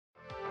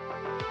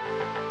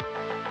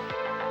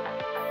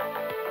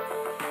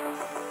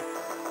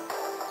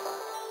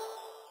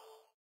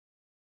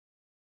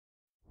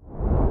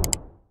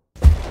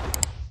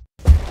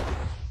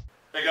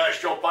Hey guys,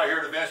 Joe Pye here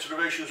at Advanced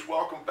Innovations.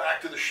 Welcome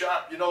back to the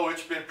shop. You know,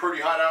 it's been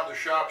pretty hot out in the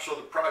shop, so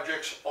the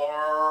projects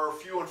are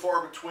few and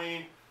far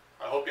between.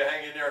 I hope you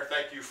hang in there, and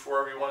thank you for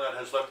everyone that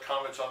has left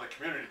comments on the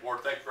community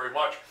board. Thank you very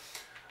much.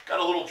 Got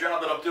a little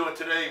job that I'm doing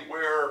today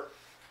where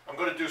I'm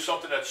going to do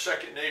something that's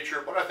second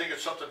nature, but I think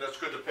it's something that's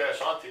good to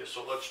pass on to you,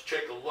 so let's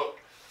take a look.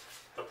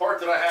 The part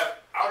that I have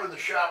out in the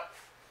shop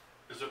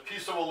is a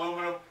piece of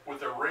aluminum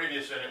with a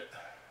radius in it,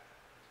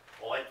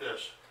 like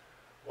this.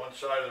 One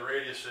side of the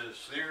radius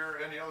is there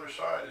and the other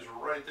side is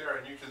right there,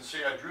 and you can see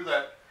I drew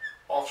that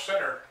off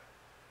center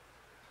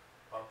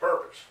on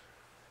purpose.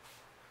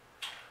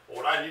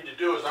 What I need to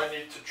do is I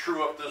need to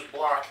true up this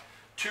block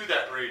to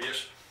that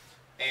radius,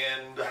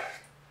 and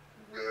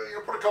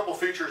put a couple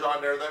features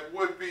on there that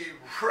would be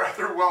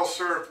rather well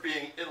served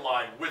being in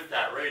line with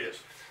that radius.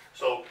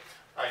 So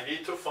I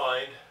need to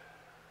find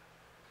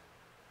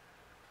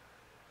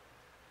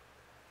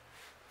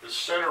the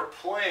center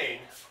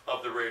plane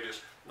of the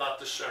radius, not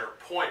the center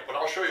point, but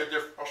I'll show you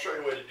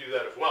a way to do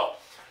that as well.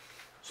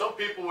 Some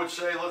people would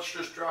say, let's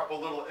just drop a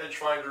little edge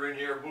finder in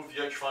here, move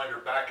the edge finder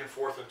back and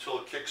forth until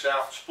it kicks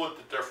out, split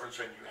the difference,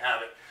 and you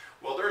have it.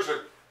 Well,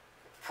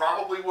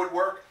 probably would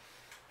work,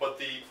 but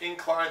the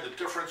incline, the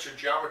difference in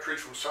geometry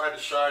from side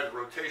to side, the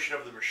rotation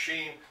of the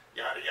machine,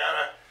 yada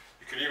yada,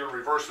 you can even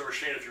reverse the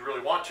machine if you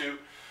really want to.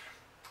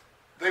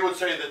 They would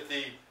say that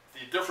the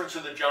difference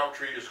in the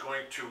geometry is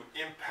going to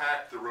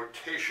impact the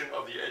rotation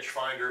of the edge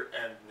finder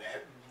and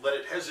let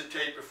it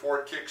hesitate before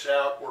it kicks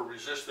out, or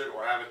resist it,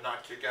 or have it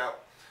not kick out,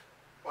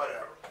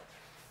 whatever.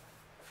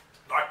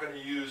 Not going to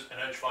use an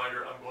edge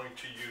finder, I'm going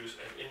to use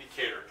an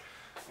indicator.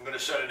 I'm going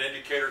to set an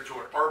indicator to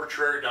an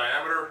arbitrary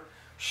diameter,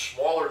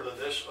 smaller than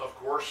this, of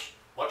course,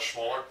 much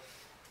smaller,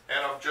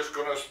 and I'm just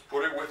going to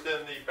put it within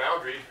the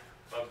boundary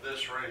of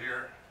this right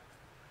here.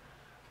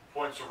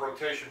 Points of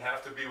rotation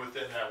have to be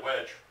within that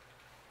wedge.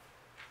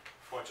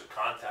 Points of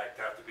contact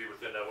have to be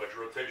within that wedge.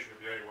 Rotation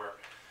can be anywhere.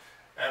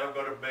 And I'm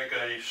going to make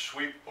a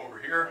sweep over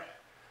here,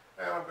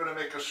 and I'm going to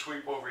make a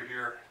sweep over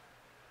here.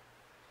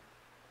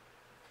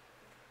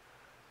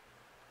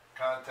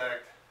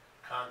 Contact,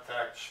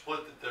 contact,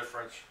 split the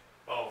difference.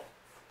 Boom,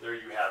 there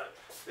you have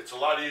it. It's a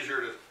lot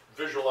easier to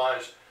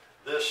visualize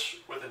this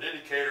with an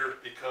indicator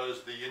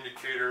because the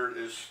indicator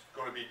is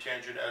going to be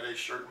tangent at a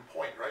certain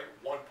point, right?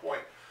 1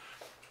 point.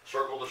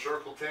 Circle to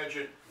circle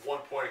tangent, 1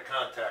 point of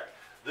contact.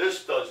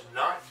 This does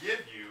not give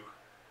you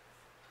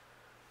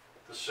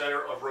the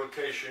center of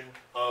rotation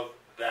of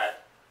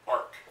that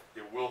arc.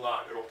 It will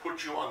not. It'll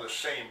put you on the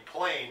same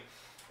plane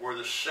where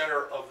the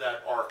center of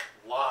that arc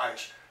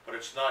lies, but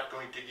it's not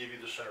going to give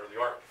you the center of the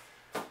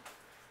arc.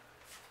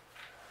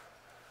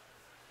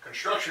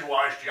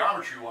 Construction-wise,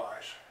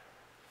 geometry-wise,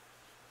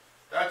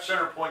 that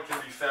center point can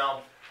be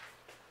found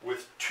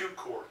with 2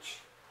 chords.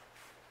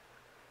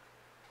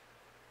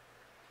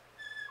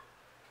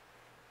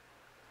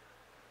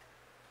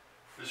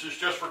 This is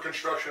just for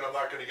construction. I'm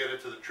not going to get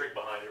into the trick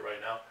behind it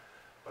right now.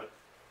 But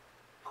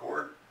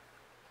chord,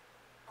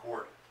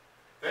 chord.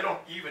 They don't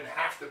even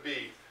have to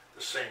be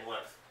the same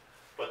length,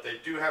 but they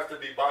do have to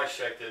be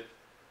bisected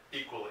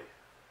equally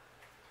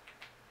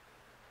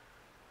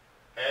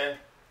and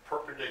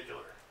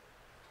perpendicular.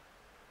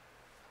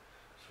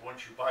 So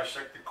once you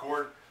bisect the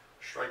chord,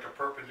 strike a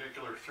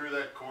perpendicular through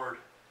that chord.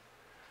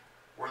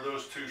 Where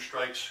those 2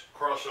 strikes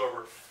cross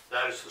over,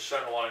 that is the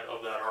center line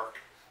of that arc.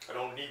 I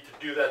don't need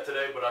to do that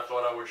today, but I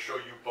thought I would show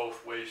you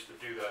both ways to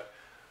do that.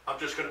 I'm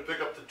just going to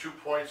pick up the 2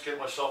 points, get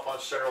myself on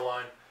center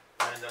line,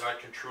 and then I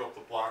can true up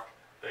the block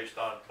based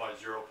on my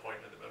 0 point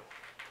in the middle.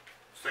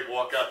 Let's take a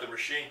walk out the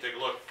machine, take a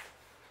look.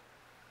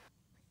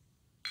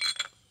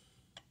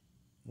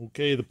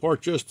 Okay, the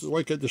part just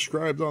like I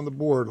described on the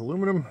board.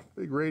 Aluminum,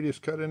 big radius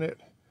cut in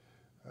it.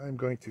 I'm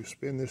going to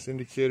spin this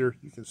indicator.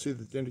 You can see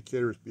that the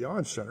indicator is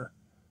beyond center,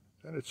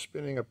 and it's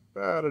spinning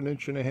about 1.5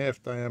 inches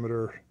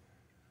diameter,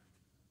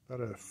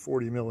 about a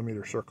 40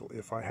 millimeter circle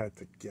if I had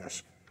to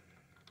guess.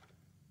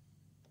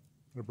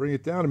 I'm going to bring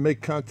it down and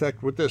make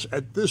contact with this.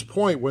 At this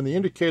point, when the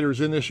indicator is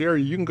in this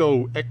area, you can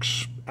go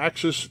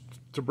X-axis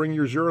to bring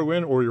your 0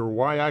 in, or your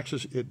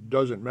Y-axis. It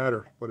doesn't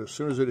matter. But as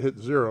soon as it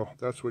hits 0,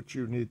 that's what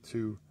you need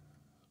to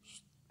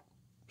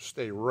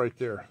stay right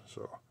there.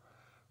 So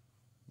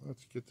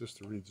let's get this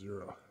to read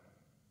 0.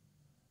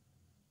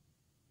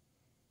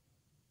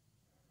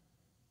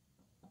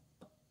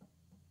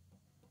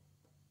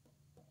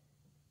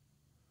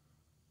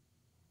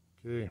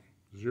 Okay,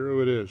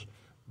 0 it is.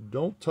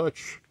 Don't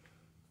touch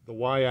the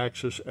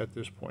Y-axis at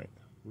this point.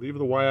 Leave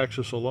the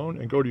Y-axis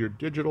alone and go to your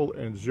digital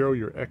and 0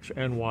 your X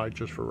and Y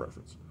just for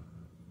reference.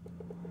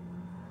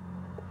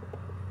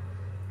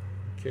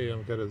 Okay,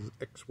 I've got a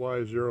X,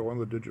 Y, 0 on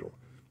the digital.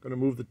 I'm going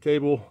to move the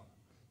table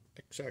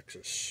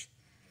X-axis.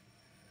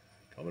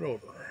 Coming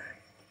over.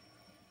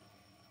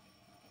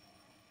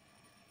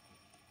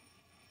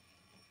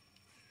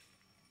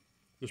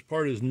 This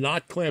part is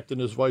not clamped in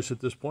this vise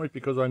at this point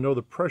because I know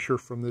the pressure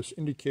from this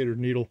indicator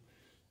needle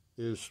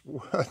is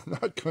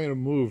not going to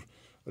move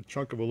a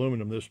chunk of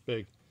aluminum this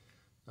big.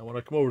 Now when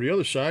I come over to the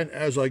other side,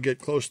 as I get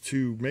close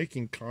to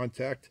making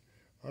contact,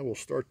 I will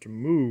start to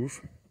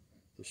move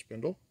the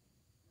spindle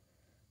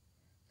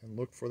and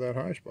look for that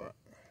high spot.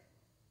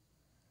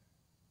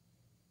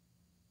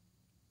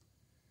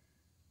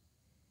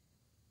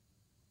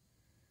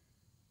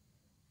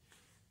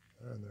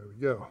 And there we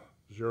go.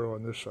 0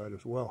 on this side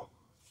as well.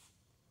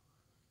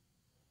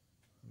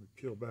 Let me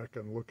peel back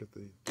and look at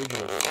the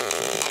digital.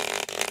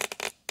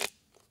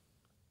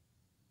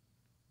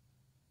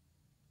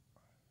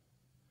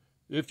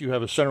 If you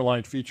have a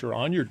centerline feature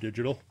on your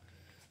digital,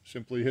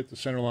 simply hit the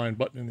centerline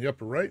button in the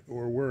upper right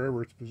or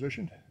wherever it's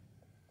positioned.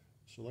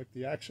 Select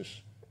the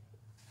axis.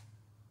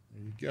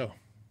 There you go.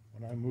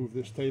 When I move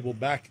this table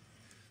back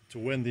to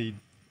when the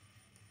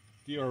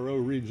DRO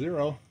reads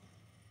 0,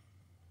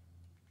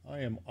 I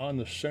am on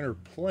the center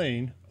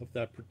plane of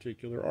that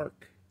particular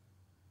arc.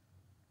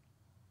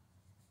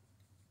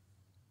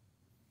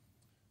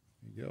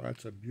 There you go.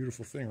 That's a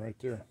beautiful thing right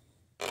there.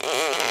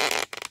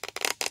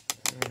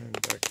 And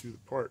back to the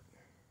part.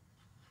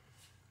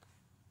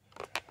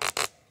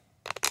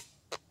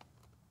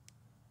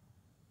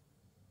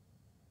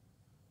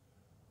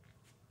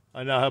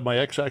 I now have my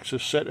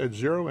x-axis set at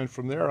 0, and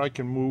from there I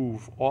can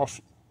move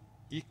off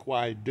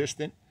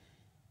equidistant,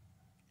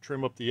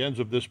 trim up the ends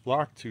of this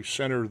block to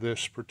center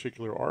this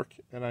particular arc,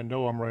 and I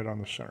know I'm right on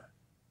the center.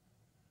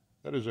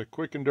 That is a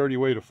quick and dirty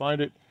way to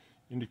find it.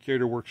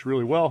 Indicator works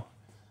really well.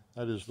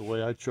 That is the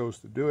way I chose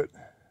to do it.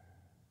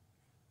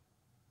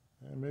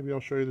 And maybe I'll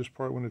show you this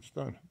part when it's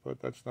done, but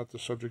that's not the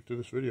subject of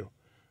this video.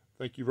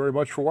 Thank you very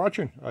much for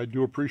watching. I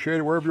do appreciate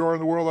it. Wherever you are in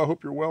the world, I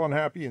hope you're well and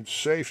happy and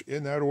safe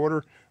in that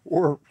order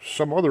or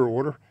some other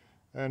order.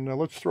 And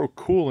let's throw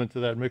cool into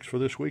that mix for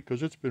this week,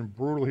 because it's been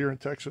brutal here in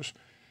Texas.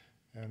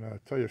 And I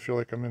tell you, I feel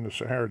like I'm in the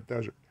Sahara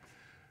Desert.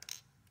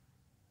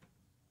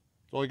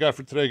 That's all I got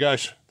for today,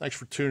 guys. Thanks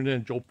for tuning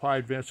in. Joel Pye,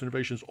 Advanced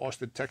Innovations,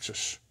 Austin,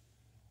 Texas.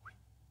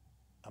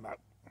 I'm out.